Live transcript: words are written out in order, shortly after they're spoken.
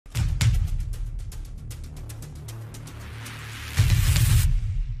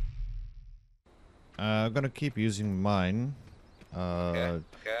I'm gonna keep using mine. Okay,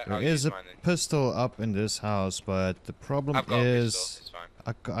 There I'll is use a mine then. pistol up in this house, but the problem I've got a pistol, is it's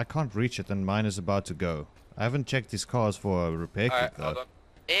fine. I can't reach it, and mine is about to go. I haven't checked these cars for a repair Alright, kit though. hold on.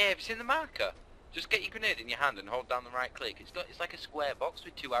 Hey, have you seen the marker? Just get your grenade in your hand and hold down the right click. It's like a square box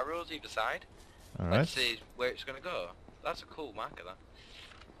with 2 arrows either side. All Like right. to see where it's gonna go. That's a cool marker,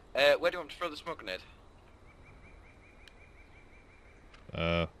 that. Where do you want to throw the smoke grenade?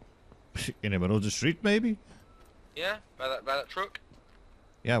 In the middle of the street, maybe? Yeah, by that truck.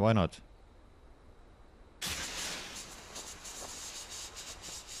 Yeah, why not?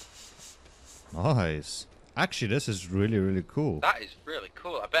 Nice. Actually, this is really cool. That is really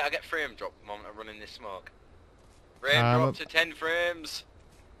cool. I bet I get frame drop the moment I run in this smoke. Frame drop to 10 frames.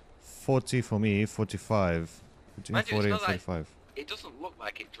 40 for me, 45. Between Mind you, 40 and it's not like- 45. It doesn't look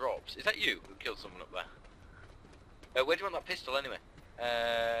like it drops. Is that you who killed someone up there? Where do you want that pistol anyway?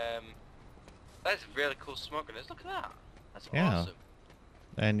 That's a really cool smoke grenade. Look at that. That's Yeah. awesome.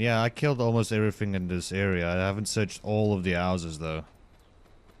 And yeah, I killed almost everything in this area. I haven't searched all of the houses though.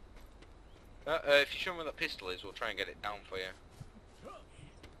 If you show me where that pistol is, we'll try and get it down for you.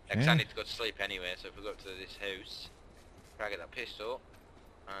 Because I need to go to sleep anyway, so if we go up to this house, try and get that pistol,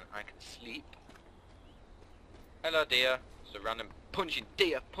 and I can sleep. Hello, deer. It's a random punching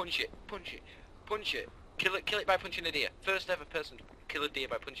deer. Punch it, punch it, punch it. Kill it by punching a deer. First ever person to kill a deer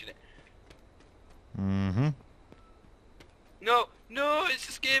by punching it. Mm-hmm. No, no, it's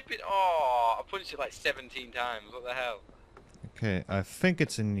escaping. Oh, I punched it like 17 times. What the hell? Okay, I think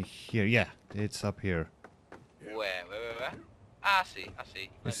it's in here. Yeah, it's up here. Where? Ah, I see.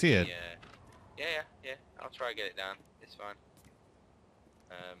 You see it? Yeah. I'll try to get it down. It's fine.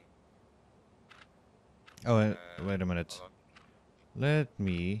 Oh, wait a minute. Hold on. Let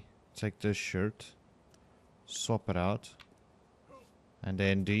me take this shirt, swap it out, and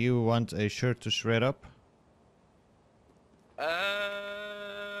then do you want a shirt to shred up?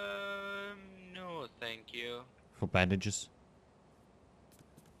 No, thank you. For bandages?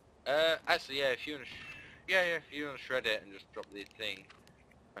 Actually, yeah, if you wanna, if you wanna shred it and just drop the thing,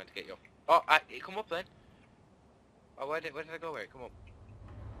 trying to get your. Oh, it come up then. Oh, where did I go? Where it come up?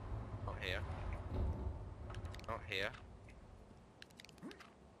 Not here. Not here.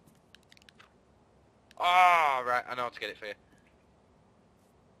 Oh, right, I know how to get it for you.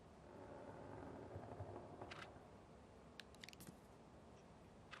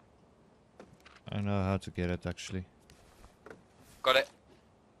 I know how to get it actually. Got it.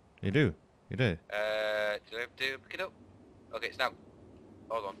 You do? You do? Did I pick it up? Okay, it's now.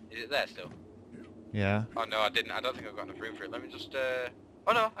 Hold on, is it there still? Yeah. Oh no, I didn't. I don't think I've got enough room for it. Let me just.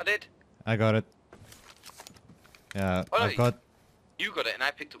 Oh no, I did. I got it. Yeah, Oh, no, I've got... You got it, and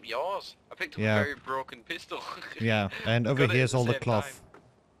I picked up yours. I picked up Yeah. a very broken pistol. Yeah, and over Got it here's at the all the same cloth.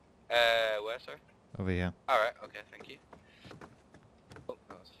 Where, sorry? Over here. Alright, okay, thank you. Oh,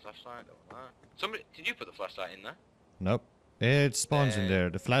 that's a flashlight, don't want that. Somebody, did you put the flashlight in there? Nope. It spawns in there.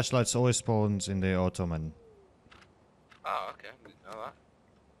 The flashlights always spawns in the ottoman. Oh, okay, I didn't know that.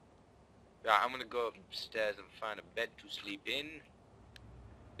 Right, I'm gonna go upstairs and find a bed to sleep in.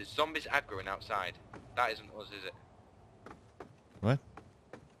 There's zombies aggroing outside. That isn't us, is it? What?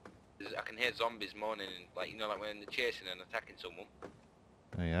 I can hear zombies moaning, and, like, you know, like when they're chasing and attacking someone.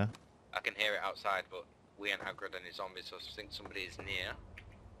 Oh yeah? I can hear it outside, but we ain't aggroed any zombies, so I think somebody is near.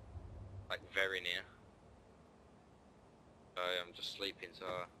 Like, very near. So I'm just sleeping, so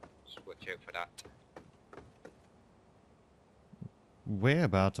just watch out for that.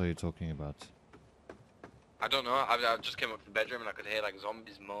 Whereabouts are you talking about? I don't know, I just came up to the bedroom and I could hear, like,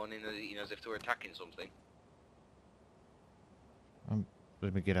 zombies moaning, you know, as if they were attacking something.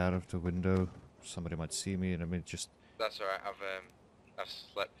 Let me get out of the window. Somebody might see me, and I mean just... That's alright, I've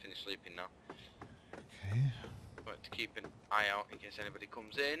finished sleeping now. Okay. But to keep an eye out in case anybody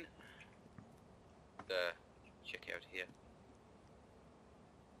comes in. Check out here.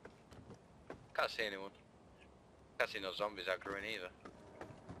 Can't see anyone. Can't see no zombies aggroing either.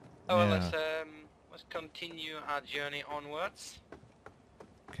 Oh well, Yeah. let's continue our journey onwards.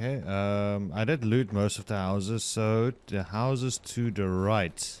 Okay, I did loot most of the houses, so the houses to the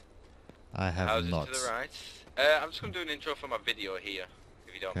right, I have Houses not. to the right. I'm just gonna do an intro for my video here,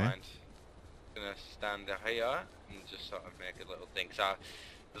 if you don't Okay. mind. I'm gonna stand here and just sort of make a little thing. So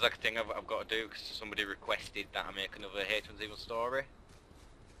there's like a thing I've got to do because somebody requested that I make another H1Z1 story.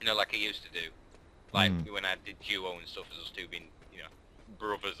 You know, like I used to do. Like when I did duo and stuff, as us two being, you know,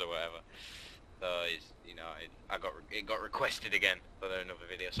 brothers or whatever. So it's, you know, it got requested again for another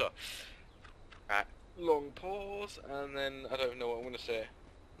video. So, right, long pause, and then I don't know what I'm gonna say.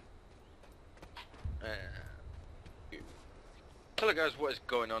 Hello guys, what is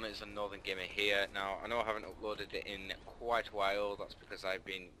going on? It's a Northern Gamer here. Now, I know I haven't uploaded it in quite a while. That's because I've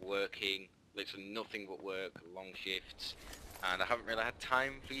been working, literally nothing but work, long shifts, and I haven't really had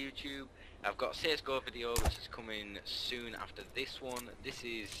time for YouTube. I've got a CSGO video which is coming soon after this one. This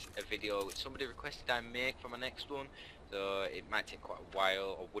is a video which somebody requested I make for my next one, so it might take quite a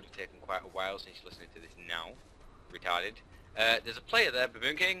while, or would have taken quite a while since you're listening to this now. Retarded. There's a player there,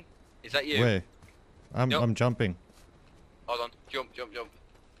 Baboon King. Is that you? Wait. I'm jumping. Hold on. Jump, jump, jump.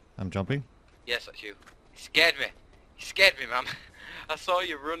 I'm jumping? Yes, that's you. You scared me. You scared me, man. I saw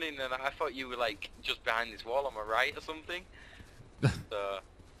you running and I thought you were like just behind this wall on my right or something. So...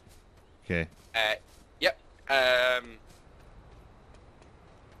 Okay. Yep.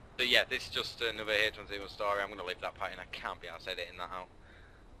 So yeah, this is just another H1Z1 story. I'm going to leave that part in. I can't be outside editing that out.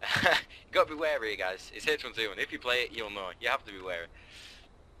 You got to be wary, guys. It's H1Z1. If you play it, you'll know. You have to be wary.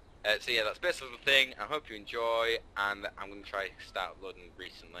 So yeah, that's basically the thing. I hope you enjoy, and I'm going to try to start uploading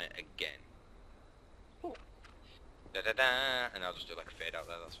recently again. Ooh. Da da da, and I'll just do like a fade out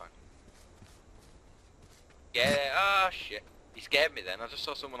there, that's fine. Yeah, oh shit. You scared me then. I just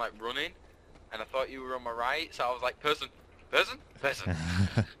saw someone like running, and I thought you were on my right, so I was like, person, person, person.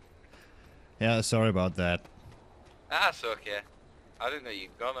 Yeah, sorry about that. That's okay. I didn't know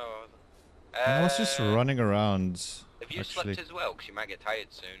you'd gone. I was just running around. Have you actually. slept as well? Because you might get tired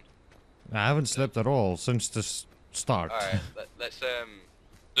soon. I haven't slept at all since the start. Alright, let's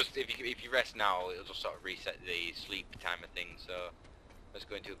just if you rest now, it'll just sort of reset the sleep timer thing. So let's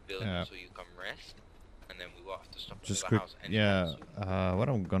go into a building so you can rest, and then we won't have to stop Just at the quick, house anymore. yeah. What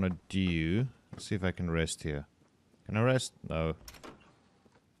I'm gonna do? Let's see if I can rest here. Can I rest? No.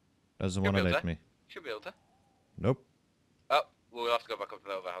 Doesn't want to let me. Should be able to. Nope. Oh, we'll have to go back up to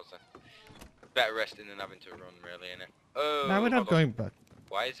the other house then. Better resting than having to run, really, innit? Oh. No, we're not going back.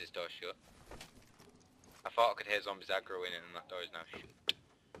 Why is this door shut? I thought I could hear zombies aggro in it, and that door is now shut.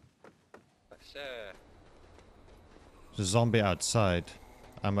 Let's There's a zombie outside.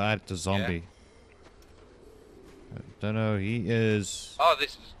 I'm at the zombie. Yeah. I don't know. He is. Oh,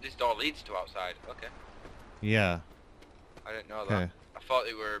 this door leads to outside. Okay. Yeah. I didn't know that. I thought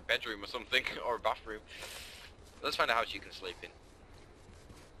it were a bedroom or something, or a bathroom. Let's find a house you can sleep in.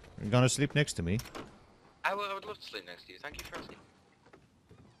 You're gonna sleep next to me? I would love to sleep next to you. Thank you for asking.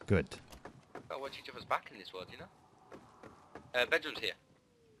 Good. Gotta watch each other's back in this world, you know? Bedroom's here.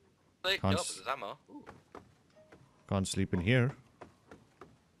 Sleep, Can't no, but there's ammo. Ooh. Can't sleep in here.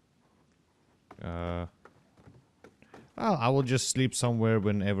 Well, I will just sleep somewhere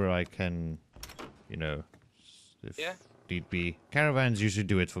whenever I can, you know, if need be. Caravans usually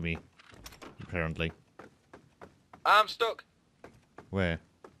do it for me, apparently. I'm stuck. Where?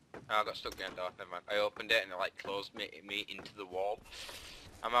 Oh, I got stuck behind the door. Never mind. I opened it and it like closed me into the wall.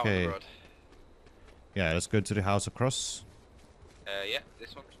 I'm out on the road. Yeah, let's go to the house across. Yeah,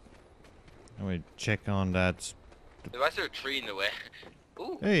 this one. And we check on that. Why is there a tree in the way?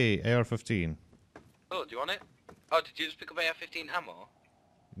 Ooh. Hey, AR-15. Oh, do you want it? Oh, did you just pick up AR-15 ammo?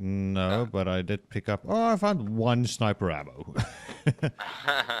 No, but I did pick up. Oh, I found one sniper ammo.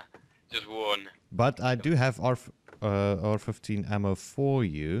 Just one. But I do have AR-15 ammo for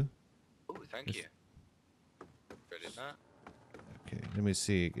you. Oh, thank you. Credit that. Okay, let me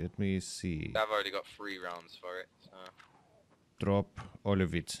see. Let me see. I've already got 3 rounds for it. So. Drop all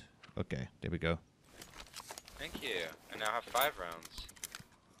of it. Okay, there we go. Thank you. I now have 5 rounds.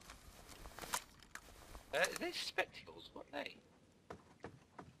 Are they spectacles? What are they?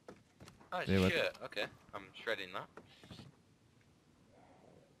 Oh, it's a shirt. Okay, I'm shredding that.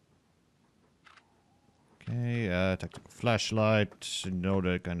 Okay, tactical flashlight, and all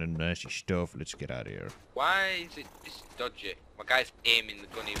that kind of nasty stuff. Let's get out of here. Why is it this dodgy? My guy's aiming the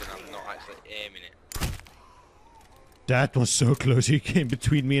gun even though I'm not actually aiming it. That was so close. He came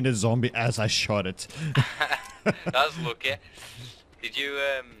between me and a zombie as I shot it. That's lucky. Did you,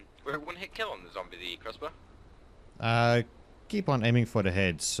 were it one hit kill on the zombie, the crossbow? Keep on aiming for the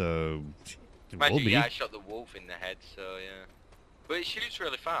head, so... Mind you, yeah, I shot the wolf in the head, so yeah. But it shoots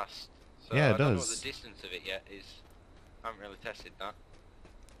really fast. So yeah, it I don't know does. what the distance of it yet is. I haven't really tested that.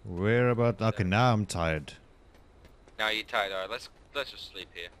 Where about... Okay, now I'm tired. Now you're tired, alright, let's just sleep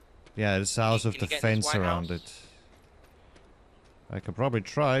here. Yeah, this house with the fence around house? it. I could probably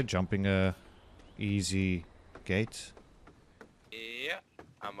try jumping a easy gate. Yeah,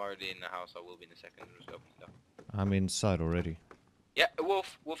 I'm already in the house, I will be in a second. Just open the door. I'm inside already. Yeah, a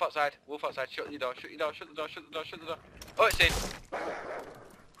wolf! Wolf outside! Wolf outside! Shut your door! Shut your door! Shut the door! Shut the door! Shut the door! Oh, it's in!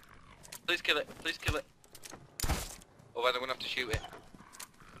 Please kill it! Please kill it! Otherwise I'm gonna have to shoot it.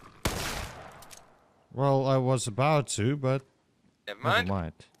 Well, I was about to, but... Never mind. Never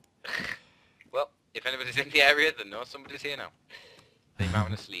mind. Well, if anybody's in the area, then know somebody's here now. You might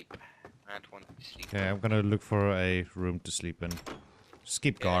want to sleep. Might want to sleep. Okay, I'm gonna look for a room to sleep in.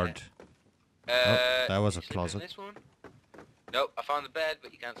 Skip guard. Oh, that was a closet. This one? Nope, I found the bed,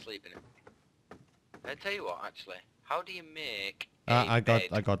 but you can't sleep in it. I'll tell you what, actually. How do you make a bed?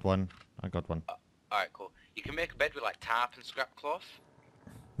 I got one. I got one. Alright, cool. You can make a bed with like tarp and scrap cloth.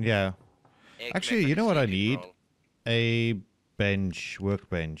 Yeah. You Actually, you know what I need? A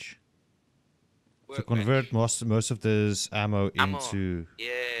workbench. To convert most of this ammo into... Yeah.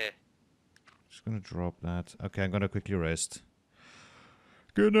 Just gonna drop that. Okay, I'm gonna quickly rest.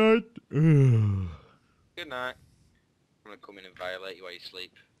 Good night. Good night. I'm gonna come in and violate you while you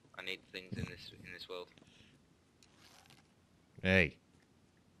sleep. I need things in this world. Hey.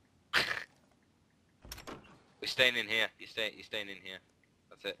 We're staying in here. You're staying in here.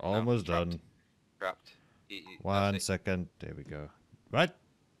 That's it. Almost no, done. Trapped. 1 second. There we go. What?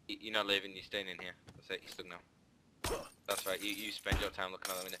 You're not leaving. You're staying in here. That's it. You're stuck now. That's right. You spend your time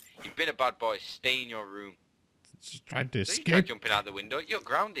looking out the window. You've been a bad boy. Stay in your room. Just trying to So escape. you try jumping out the window. You're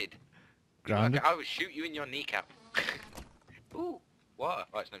grounded. Grounded? I would shoot you in your kneecap. Ooh, water.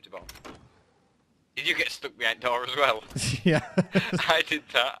 Oh, it's an empty bottle. Did you get stuck behind the door as well? Yeah. I did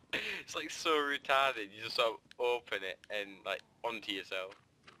that. It's like so retarded. You just sort of open it and like onto yourself.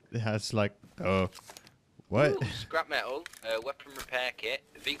 Yeah, it's like, oh, what? Ooh, scrap metal, weapon repair kit,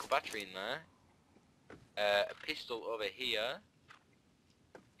 a vehicle battery in there, a pistol over here.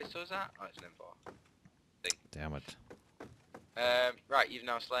 Pistol is that? Oh, it's an M4. Thing. Damn it. Right, you've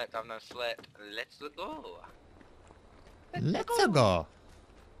now slept, I've now slept. Let's go. Let's go.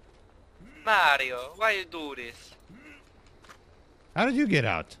 Mario, why you do this? How did you get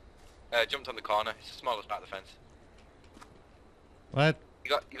out? Jumped on the corner. It's the smallest part of the fence. What?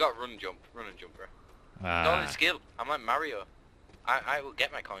 You got run and jump, bro. Ah. It's all in skill. I'm like Mario. I will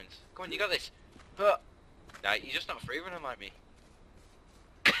get my coins. Come on, you got this. But nah, you're just not free running like me.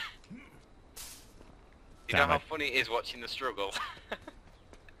 You know how funny it is watching the struggle.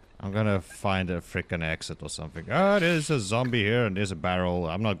 I'm gonna find a frickin' exit or something. Oh, there's a zombie here and there's a barrel.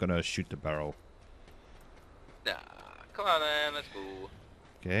 I'm not gonna shoot the barrel. Nah, come on then, let's go.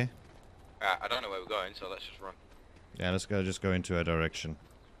 Okay. I don't know where we're going, so let's just run. Yeah, let's go. Just go into a direction.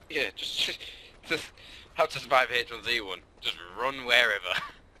 Yeah, just how to survive H1Z1. Just run wherever.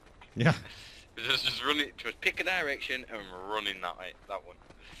 Yeah. just run it. Just pick a direction and run in that way. That one.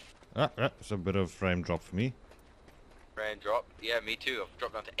 It's a bit of frame drop for me. Frame drop. Yeah, me too. I've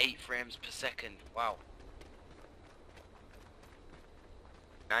dropped down to 8 frames per second. Wow.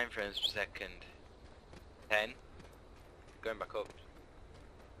 9 frames per second. 10. Going back up.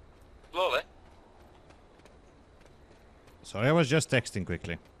 Slowly. Sorry, I was just texting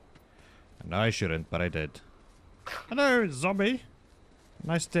quickly. No, I shouldn't, but I did. Hello, zombie.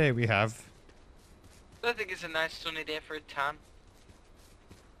 Nice day we have. I think it's a nice sunny day for a tan.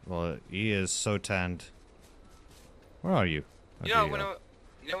 Well, he is so tanned. Where are you? You know, when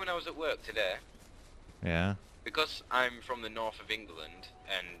I was at work today, Yeah. because I'm from the north of England,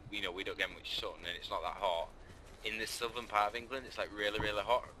 and you know we don't get much sun, and it's not that hot. In the southern part of England, it's like really, really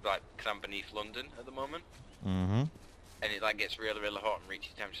hot, like because I'm beneath London at the moment. Mm-hmm. And it like gets really, really hot and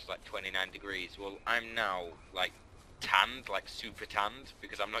reaches temperatures like 29 degrees. Well, I'm now like tanned, like super tanned,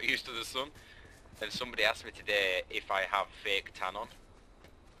 because I'm not used to the sun. And somebody asked me today if I have fake tan on.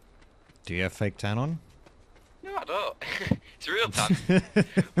 Do you have fake tan on? No, I don't. It's a real tan.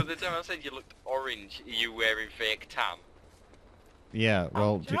 But the time I said you looked orange, are you wearing fake tan? Yeah,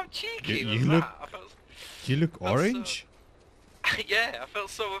 well, How cheeky you was look. that? I felt, You look felt orange. so, yeah, I felt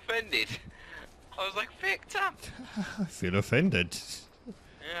so offended. I was like, fake tan. I feel offended.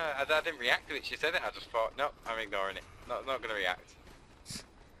 Yeah, I didn't react to it. She said it. I just thought, no, I'm ignoring it. Not gonna react.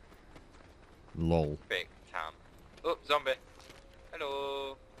 Lol. Fake tan. Oh, zombie.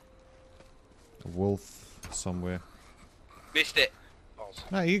 Hello. A wolf somewhere. Missed it. Balls.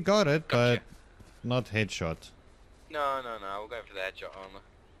 No, you got it, Gotcha. but not headshot. No. We're going for the headshot only.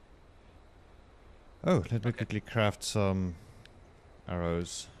 Oh, let me quickly craft some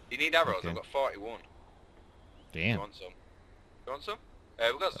arrows. You need arrows. Okay. I've got 41. Damn. You want some? You want some?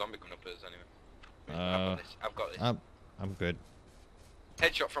 We've got a zombie coming up at us anyway. I've got this. I'm good.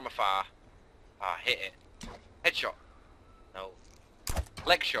 Headshot from afar. Ah, hit it. Headshot. No.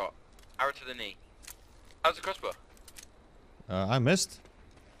 Leg shot. Arrow to the knee. How's the crossbow? I missed.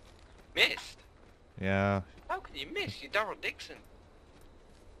 Missed? Yeah. How can you miss? You're Daryl Dixon.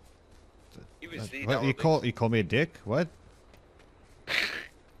 You was the What, Daryl you call me a dick? What?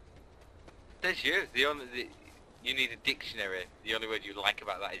 That's you. You need a dictionary. The only word you like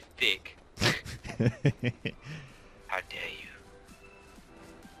about that is dick. How dare you?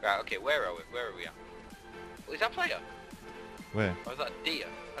 Right, okay, where are we? Where are we at? Oh, is that player? Where? Oh, is that a deer?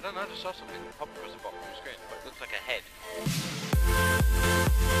 I don't know, I just saw something pop across the bottom of the screen, but it looks like a head.